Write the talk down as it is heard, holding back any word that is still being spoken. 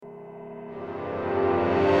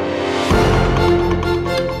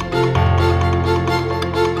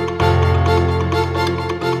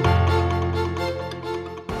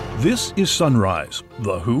This is Sunrise,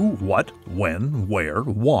 the who, what, when, where,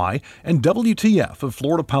 why, and WTF of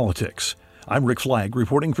Florida politics. I'm Rick Flagg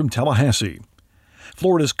reporting from Tallahassee.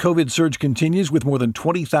 Florida's COVID surge continues with more than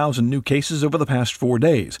 20,000 new cases over the past 4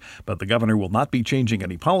 days, but the governor will not be changing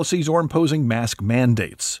any policies or imposing mask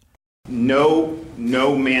mandates. No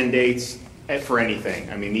mandates for anything.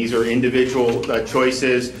 I mean, these are individual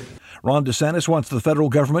choices. Ron DeSantis wants the federal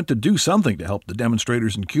government to do something to help the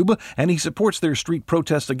demonstrators in Cuba, and he supports their street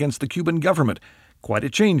protests against the Cuban government. Quite a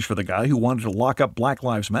change for the guy who wanted to lock up Black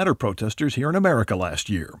Lives Matter protesters here in America last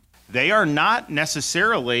year. They are not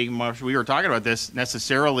necessarily, we were talking about this,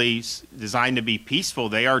 necessarily designed to be peaceful.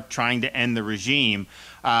 They are trying to end the regime.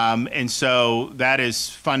 And so that is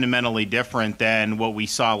fundamentally different than what we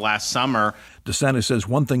saw last summer. DeSantis says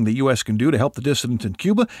one thing the U.S. can do to help the dissidents in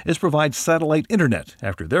Cuba is provide satellite internet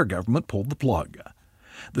after their government pulled the plug.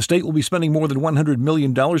 The state will be spending more than $100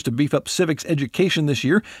 million to beef up civics education this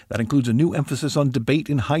year. That includes a new emphasis on debate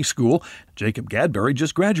in high school. Jacob Gadberry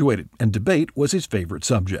just graduated, and debate was his favorite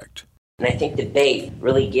subject. And I think debate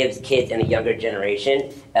really gives kids in the younger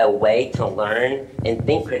generation a way to learn and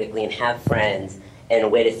think critically and have friends and a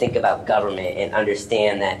way to think about government and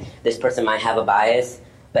understand that this person might have a bias,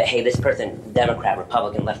 but hey, this person, Democrat,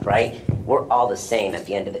 Republican, left, right, we're all the same at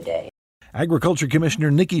the end of the day. Agriculture Commissioner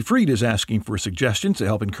Nikki Fried is asking for suggestions to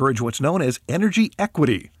help encourage what's known as energy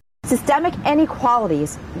equity. Systemic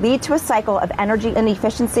inequalities lead to a cycle of energy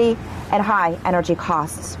inefficiency and high energy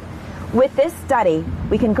costs. With this study,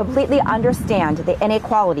 we can completely understand the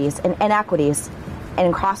inequalities and inequities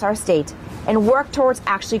across our state and work towards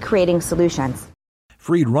actually creating solutions.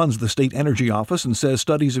 Fried runs the state energy office and says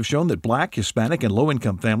studies have shown that Black, Hispanic, and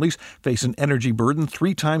low-income families face an energy burden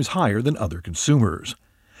 3 times higher than other consumers.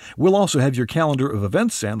 We'll also have your calendar of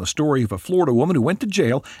events and the story of a Florida woman who went to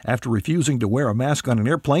jail after refusing to wear a mask on an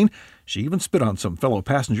airplane. She even spit on some fellow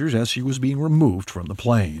passengers as she was being removed from the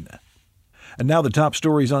plane. And now the top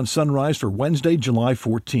stories on Sunrise for Wednesday, July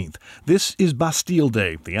 14th. This is Bastille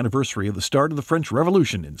Day, the anniversary of the start of the French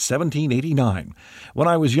Revolution in 1789. When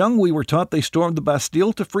I was young, we were taught they stormed the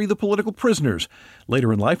Bastille to free the political prisoners.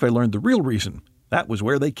 Later in life, I learned the real reason. That was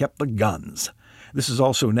where they kept the guns. This is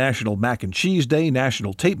also National Mac and Cheese Day,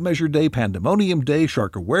 National Tape Measure Day, Pandemonium Day,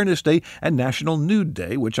 Shark Awareness Day, and National Nude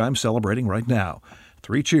Day, which I'm celebrating right now.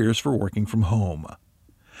 3 cheers for working from home.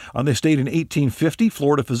 On this date in 1850,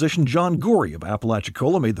 Florida physician John Gorey of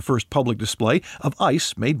Apalachicola made the first public display of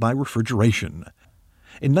ice made by refrigeration.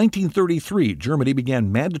 In 1933, Germany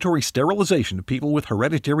began mandatory sterilization of people with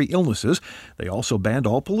hereditary illnesses. They also banned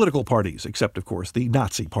all political parties, except, of course, the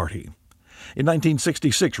Nazi Party. In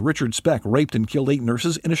 1966, Richard Speck raped and killed 8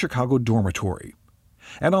 nurses in a Chicago dormitory.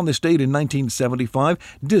 And on this date in 1975,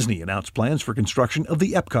 Disney announced plans for construction of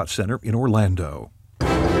the Epcot Center in Orlando.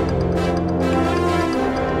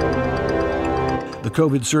 The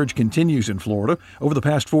COVID surge continues in Florida. Over the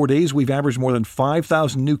past 4 days, we've averaged more than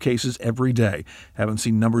 5,000 new cases every day. Haven't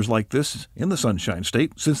seen numbers like this in the Sunshine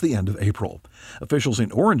State since the end of April. Officials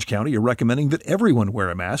in Orange County are recommending that everyone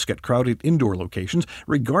wear a mask at crowded indoor locations,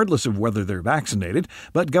 regardless of whether they're vaccinated.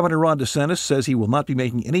 But Governor Ron DeSantis says he will not be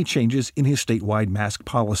making any changes in his statewide mask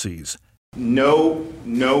policies. No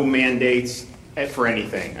mandates for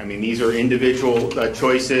anything. I mean, these are individual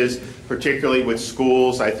choices, particularly with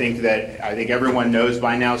schools. I think everyone knows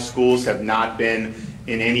by now schools have not been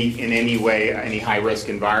in any way any high-risk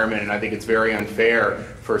environment, and I think it's very unfair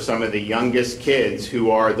for some of the youngest kids who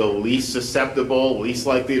are the least susceptible, least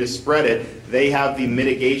likely to spread it. They have the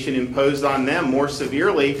mitigation imposed on them more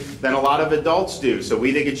severely than a lot of adults do. So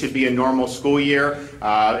we think it should be a normal school year.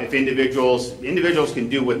 If individuals can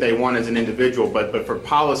do what they want as an individual, but for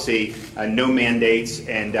policy, no mandates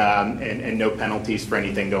and no penalties for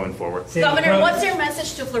anything going forward. Governor, what's your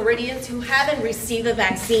message to Floridians who haven't received the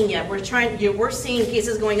vaccine yet? We're seeing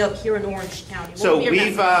cases going up here in Orange County. So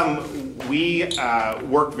we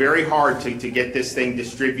worked very hard to get this thing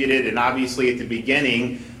distributed, and obviously at the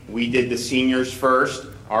beginning we did the seniors first.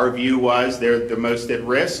 Our view was they're the most at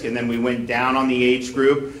risk, and then we went down on the age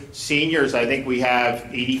group. Seniors, I think we have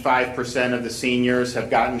 85% of the seniors have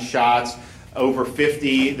gotten shots. Over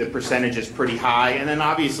 50, the percentage is pretty high. And then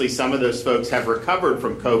obviously some of those folks have recovered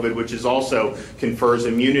from COVID, which is also confers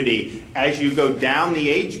immunity. As you go down the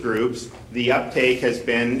age groups, the uptake has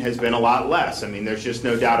been a lot less. I mean, there's just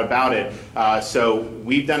no doubt about it. So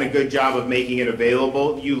we've done a good job of making it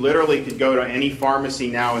available. You literally could go to any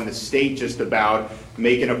pharmacy now in the state just about,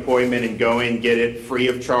 make an appointment and go in, get it free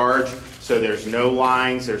of charge. So there's no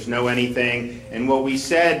lines, there's no anything. And what we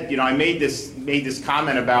said, I made this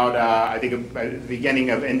comment about, I think at the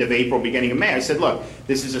end of April, beginning of May. I said, look,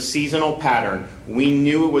 this is a seasonal pattern. We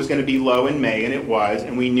knew it was going to be low in May, and it was,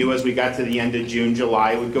 and we knew as we got to the end of June,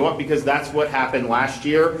 July, it would go up because that's what happened last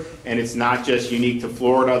year, and it's not just unique to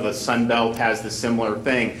Florida. The Sun Belt has the similar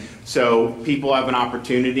thing. So people have an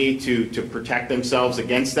opportunity to protect themselves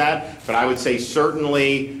against that. But I would say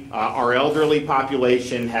certainly our elderly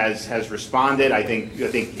population has responded. I think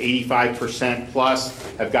 85% plus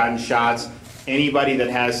have gotten shots. Anybody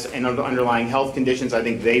that has underlying health conditions, I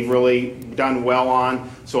think they've really done well on.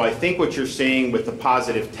 So I think what you're seeing with the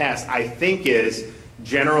positive test, I think, is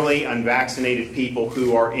generally unvaccinated people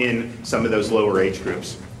who are in some of those lower age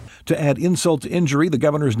groups. To add insult to injury, the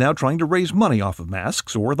governor is now trying to raise money off of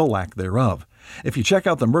masks or the lack thereof. If you check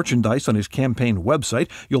out the merchandise on his campaign website,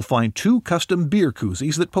 you'll find 2 custom beer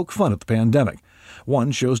koozies that poke fun at the pandemic.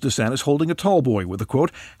 One shows DeSantis holding a tall boy with the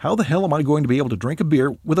quote, "How the hell am I going to be able to drink a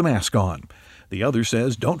beer with a mask on?" The other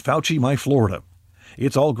says, "Don't Fauci my Florida."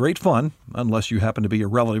 It's all great fun, unless you happen to be a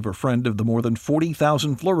relative or friend of the more than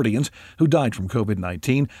 40,000 Floridians who died from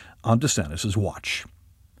COVID-19 on DeSantis' watch.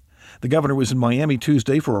 The governor was in Miami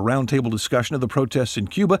Tuesday for a roundtable discussion of the protests in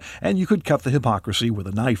Cuba, and you could cut the hypocrisy with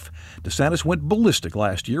a knife. DeSantis went ballistic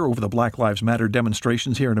last year over the Black Lives Matter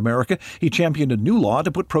demonstrations here in America. He championed a new law to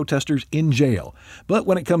put protesters in jail. But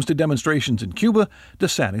when it comes to demonstrations in Cuba,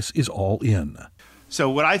 DeSantis is all in. So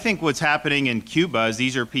what's happening in Cuba is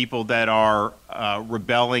these are people that are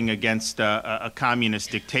rebelling against a communist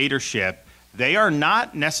dictatorship. They are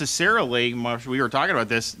not necessarily, we were talking about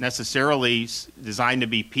this, necessarily designed to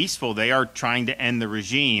be peaceful. They are trying to end the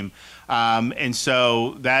regime. And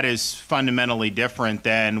so that is fundamentally different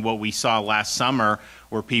than what we saw last summer,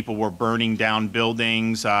 where people were burning down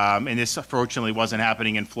buildings. And this, fortunately, wasn't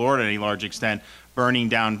happening in Florida to any large extent, burning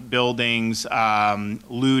down buildings,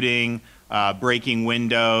 looting, breaking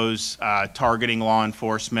windows, targeting law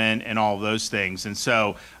enforcement, and all of those things. And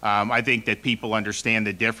so I think that people understand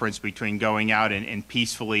the difference between going out and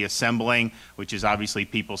peacefully assembling, which is obviously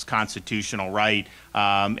people's constitutional right,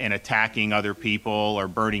 and attacking other people or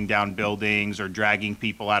burning down buildings or dragging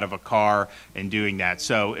people out of a car and doing that.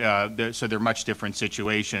 So they're much different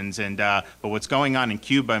situations. And but what's going on in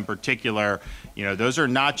Cuba in particular, those are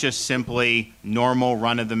not just simply normal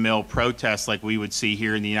run-of-the-mill protests like we would see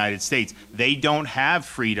here in the United States. They don't have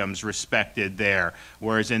freedoms respected there,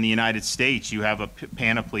 whereas in the United States you have a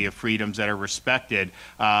panoply of freedoms that are respected.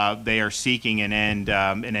 They are seeking an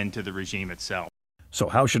end to the regime itself. So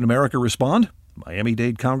how should America respond?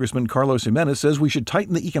 Miami-Dade Congressman Carlos Jimenez says we should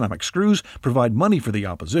tighten the economic screws, provide money for the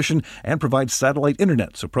opposition, and provide satellite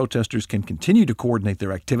internet so protesters can continue to coordinate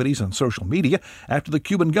their activities on social media after the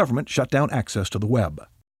Cuban government shut down access to the web.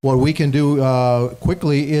 What we can do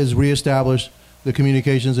quickly is reestablish the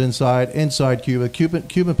communications inside Cuba.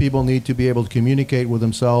 Cuban people need to be able to communicate with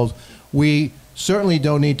themselves. We certainly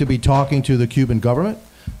don't need to be talking to the Cuban government.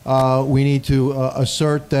 We need to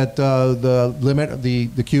assert that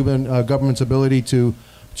the Cuban government's ability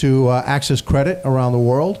to access credit around the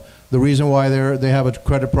world. The reason why they have a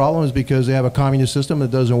credit problem is because they have a communist system that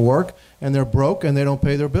doesn't work, and they're broke and they don't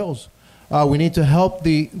pay their bills. We need to help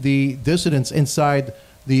the dissidents inside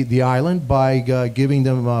the island by giving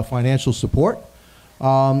them financial support.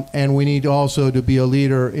 And we need also to be a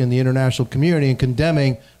leader in the international community in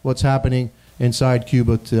condemning what's happening inside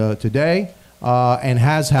Cuba today. And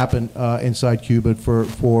has happened inside Cuba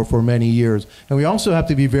for many years. And we also have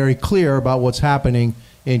to be very clear about what's happening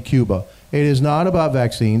in Cuba. It is not about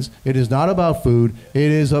vaccines. It is not about food.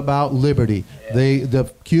 It is about liberty.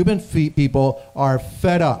 The Cuban people are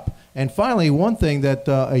fed up. And finally, one thing that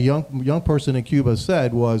a young person in Cuba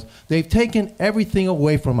said was, they've taken everything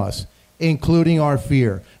away from us, including our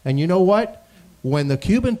fear. And you know what? When the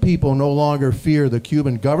Cuban people no longer fear the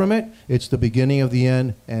Cuban government, it's the beginning of the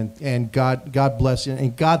end, and God bless you,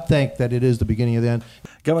 and God thank that it is the beginning of the end.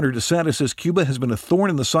 Governor DeSantis says Cuba has been a thorn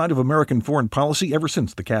in the side of American foreign policy ever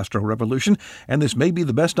since the Castro Revolution, and this may be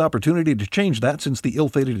the best opportunity to change that since the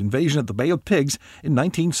ill-fated invasion at the Bay of Pigs in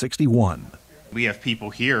 1961. We have people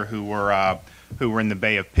here who were in the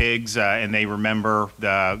Bay of Pigs, and they remember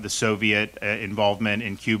the Soviet involvement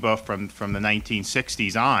in Cuba from the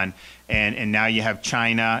 1960s on. And now you have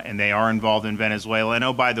China, and they are involved in Venezuela. And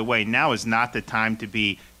oh, by the way, now is not the time to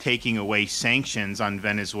be taking away sanctions on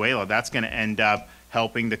Venezuela. That's going to end up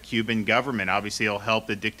helping the Cuban government. Obviously, it'll help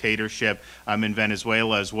the dictatorship in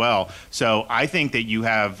Venezuela as well. So I think that you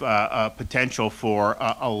have a potential for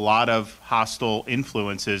a lot of hostile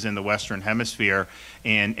influences in the Western Hemisphere.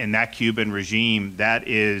 And that Cuban regime, that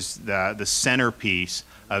is the centerpiece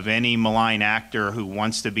of any malign actor who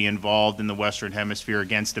wants to be involved in the Western Hemisphere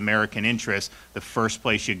against American interests, the first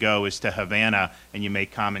place you go is to Havana and you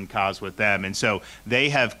make common cause with them. And so they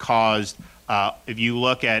have caused, if you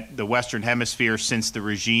look at the Western Hemisphere since the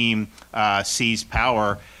regime seized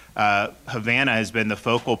power, Havana has been the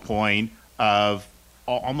focal point of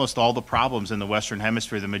almost all the problems in the Western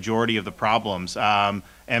Hemisphere. The majority of the problems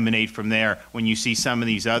emanate from there. When you see some of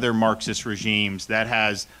these other Marxist regimes, that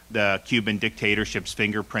has the Cuban dictatorship's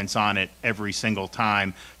fingerprints on it every single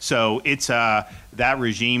time. So it's that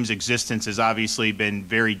regime's existence has obviously been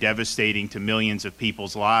very devastating to millions of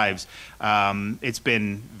people's lives. It's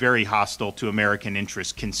been very hostile to American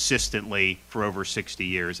interests consistently for over 60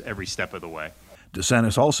 years, every step of the way.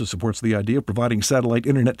 DeSantis also supports the idea of providing satellite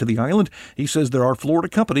internet to the island. He says there are Florida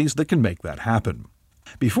companies that can make that happen.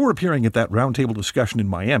 Before appearing at that roundtable discussion in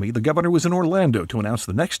Miami, the governor was in Orlando to announce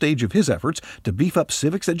the next stage of his efforts to beef up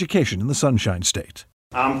civics education in the Sunshine State.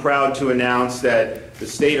 I'm proud to announce that the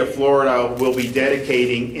state of Florida will be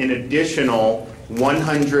dedicating an additional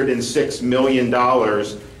 $106 million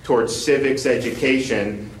towards civics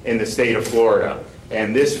education in the state of Florida.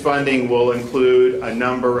 And this funding will include a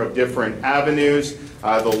number of different avenues.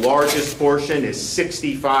 The largest portion is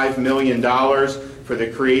 $65 million for the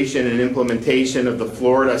creation and implementation of the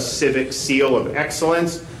Florida Civic Seal of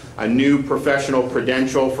Excellence, a new professional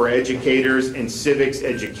credential for educators in civics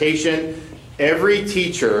education. Every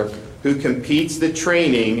teacher who completes the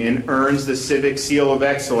training and earns the Civic Seal of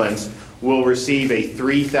Excellence will receive a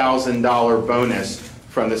 $3,000 bonus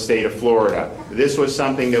from the state of Florida. This was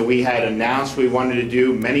something that we had announced we wanted to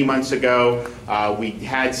do many months ago. We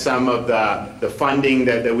had some of the funding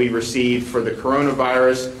that we received for the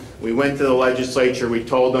coronavirus. We went to the legislature, we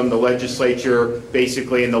told them, the legislature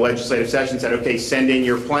basically in the legislative session said, okay, send in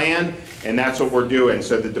your plan, and that's what we're doing.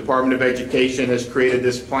 So the Department of Education has created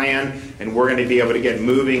this plan, and we're going to be able to get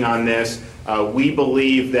moving on this. We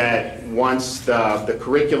believe that once the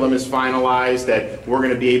curriculum is finalized, that we're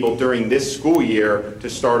going to be able during this school year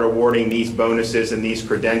to start awarding these bonuses and these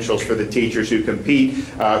credentials for the teachers who compete,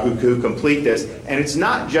 who complete this. And it's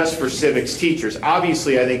not just for civics teachers.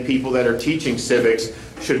 Obviously, I think people that are teaching civics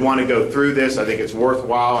should want to go through this. I think it's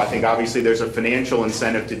worthwhile. I think obviously there's a financial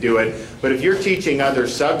incentive to do it. But if you're teaching other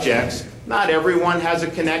subjects, not everyone has a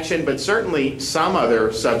connection, but certainly some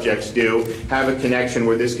other subjects do have a connection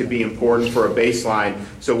where this could be important for a baseline.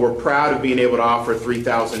 So we're proud of being able to offer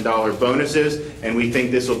 $3,000 bonuses, and we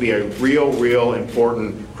think this will be a real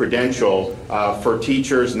important credential for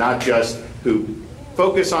teachers, not just who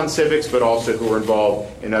focus on civics, but also who are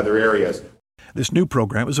involved in other areas. This new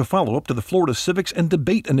program is a follow-up to the Florida Civics and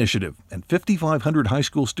Debate Initiative, and 5,500 high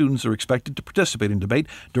school students are expected to participate in debate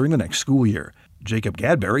during the next school year. Jacob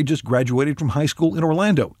Gadberry just graduated from high school in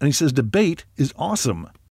Orlando, and he says debate is awesome.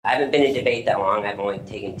 I haven't been in debate that long. I've only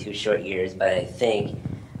taken 2 short years, but I think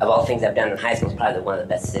of all things I've done in high school, it's probably one of the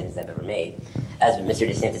best decisions I've ever made. As Mr.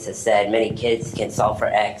 DeSantis has said, many kids can solve for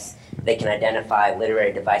X, they can identify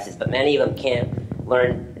literary devices, but many of them can't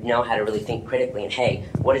know how to really think critically and, hey,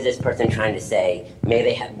 what is this person trying to say? Might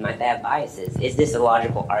they have biases? Is this a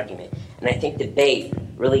logical argument? And I think debate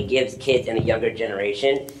really gives kids in a younger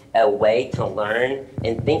generation a way to learn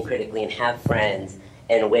and think critically and have friends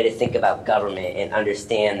and a way to think about government and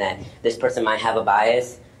understand that this person might have a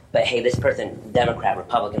bias, but hey, this person, Democrat,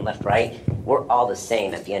 Republican, left, right, we're all the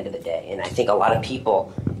same at the end of the day. And I think a lot of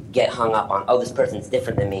people get hung up on, oh, this person's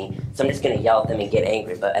different than me, so I'm just going to yell at them and get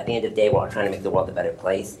angry. But at the end of the day, we're all trying to make the world a better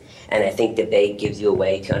place. And I think debate gives you a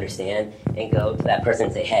way to understand and go to that person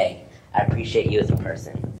and say, hey, I appreciate you as a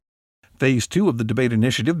person. Phase 2 of the debate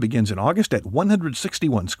initiative begins in August at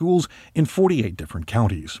 161 schools in 48 different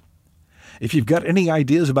counties. If you've got any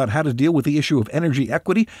ideas about how to deal with the issue of energy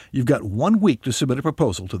equity, you've got 1 week to submit a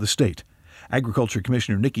proposal to the state. Agriculture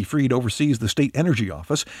Commissioner Nikki Fried oversees the state energy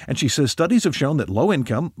office, and she says studies have shown that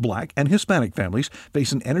low-income, Black, and Hispanic families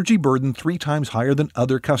face an energy burden 3 times higher than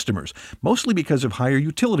other customers, mostly because of higher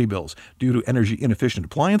utility bills due to energy-inefficient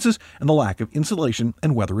appliances and the lack of insulation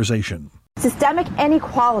and weatherization. Systemic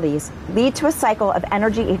inequalities lead to a cycle of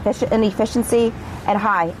energy inefficiency and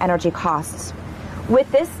high energy costs.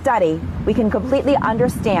 With this study, we can completely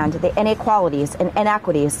understand the inequalities and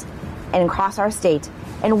inequities across our state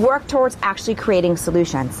and work towards actually creating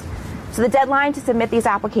solutions. So the deadline to submit these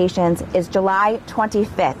applications is July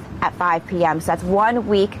 25th at 5 p.m. So that's 1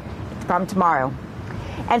 week from tomorrow.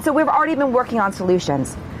 And so we've already been working on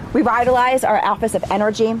solutions. We've revitalized our Office of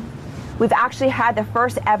Energy. We've actually had the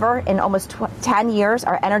first ever in almost 10 years,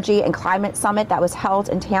 our Energy and Climate Summit that was held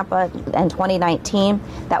in Tampa in 2019.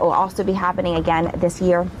 That will also be happening again this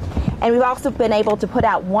year. And we've also been able to put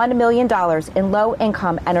out $1 million in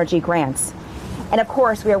low-income energy grants. And of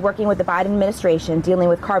course, we are working with the Biden administration dealing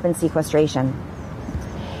with carbon sequestration.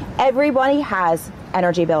 Everybody has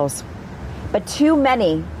energy bills, but too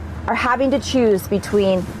many are having to choose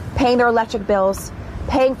between paying their electric bills,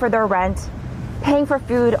 paying for their rent, paying for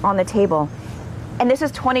food on the table. And this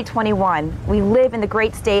is 2021. We live in the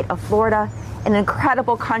great state of Florida, an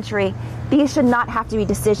incredible country. These should not have to be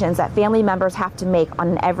decisions that family members have to make on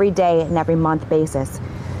an everyday and every month basis.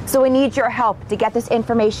 So we need your help to get this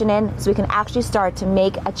information in so we can actually start to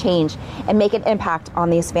make a change and make an impact on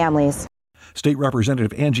these families. State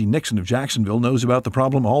Representative Angie Nixon of Jacksonville knows about the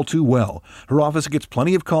problem all too well. Her office gets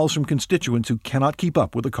plenty of calls from constituents who cannot keep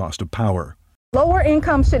up with the cost of power. Lower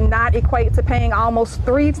income should not equate to paying almost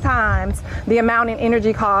 3 times the amount in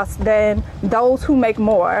energy costs than those who make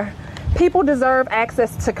more. People deserve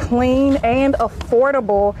access to clean and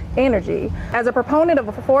affordable energy. As a proponent of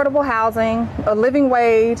affordable housing, a living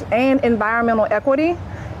wage, and environmental equity,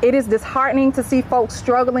 it is disheartening to see folks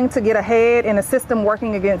struggling to get ahead in a system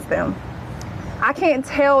working against them. I can't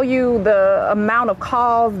tell you the amount of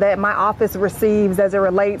calls that my office receives as it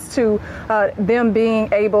relates to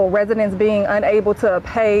residents being unable to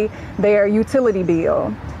pay their utility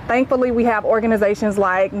bill. Thankfully, we have organizations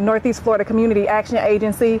like Northeast Florida Community Action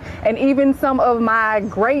Agency and even some of my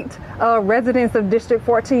great residents of District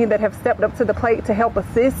 14 that have stepped up to the plate to help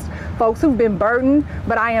assist folks who've been burdened.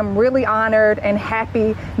 But I am really honored and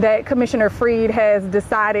happy that Commissioner Freed has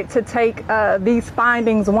decided to take these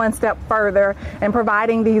findings one step further and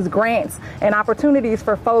providing these grants and opportunities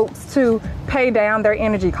for folks to pay down their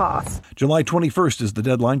energy costs. July 21st is the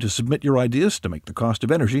deadline to submit your ideas to make the cost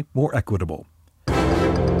of energy more equitable.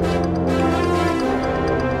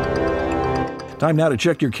 Time now to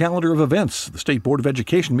check your calendar of events. The State Board of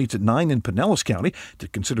Education meets at 9 in Pinellas County to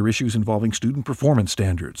consider issues involving student performance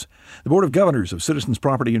standards. The Board of Governors of Citizens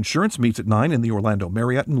Property Insurance meets at 9 in the Orlando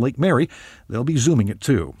Marriott in Lake Mary. They'll be Zooming at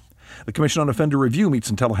 2. The Commission on Offender Review meets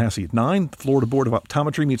in Tallahassee at 9. The Florida Board of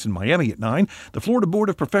Optometry meets in Miami at 9. The Florida Board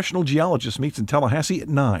of Professional Geologists meets in Tallahassee at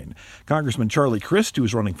 9. Congressman Charlie Crist, who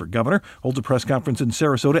is running for governor, holds a press conference in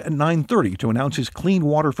Sarasota at 9:30 to announce his Clean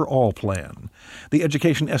Water for All plan. The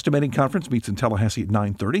Education Estimating Conference meets in Tallahassee at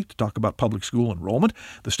 9:30 to talk about public school enrollment.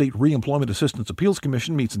 The State Reemployment Assistance Appeals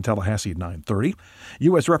Commission meets in Tallahassee at 9:30.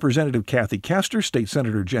 U.S. Representative Kathy Castor, State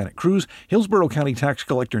Senator Janet Cruz, Hillsborough County Tax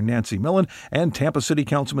Collector Nancy Millen, and Tampa City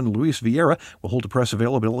Councilman Luis Vieira will hold a press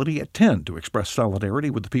availability at 10 to express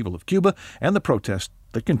solidarity with the people of Cuba and the protests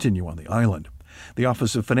that continue on the island. The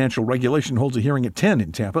Office of Financial Regulation holds a hearing at 10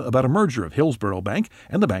 in Tampa about a merger of Hillsborough Bank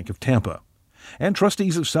and the Bank of Tampa. And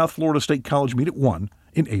trustees of South Florida State College meet at 1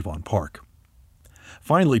 in Avon Park.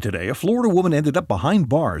 Finally today, a Florida woman ended up behind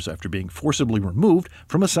bars after being forcibly removed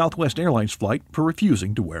from a Southwest Airlines flight for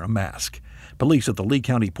refusing to wear a mask. Police at the Lee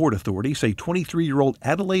County Port Authority say 23-year-old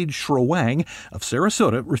Adelaide Schroang of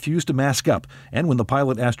Sarasota refused to mask up, and when the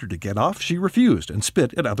pilot asked her to get off, she refused and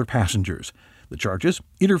spit at other passengers. The charges: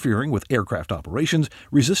 interfering with aircraft operations,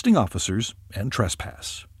 resisting officers, and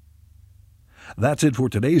trespass. That's it for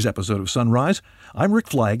today's episode of Sunrise. I'm Rick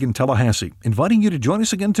Flagg in Tallahassee, inviting you to join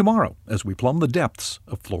us again tomorrow as we plumb the depths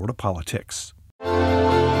of Florida politics.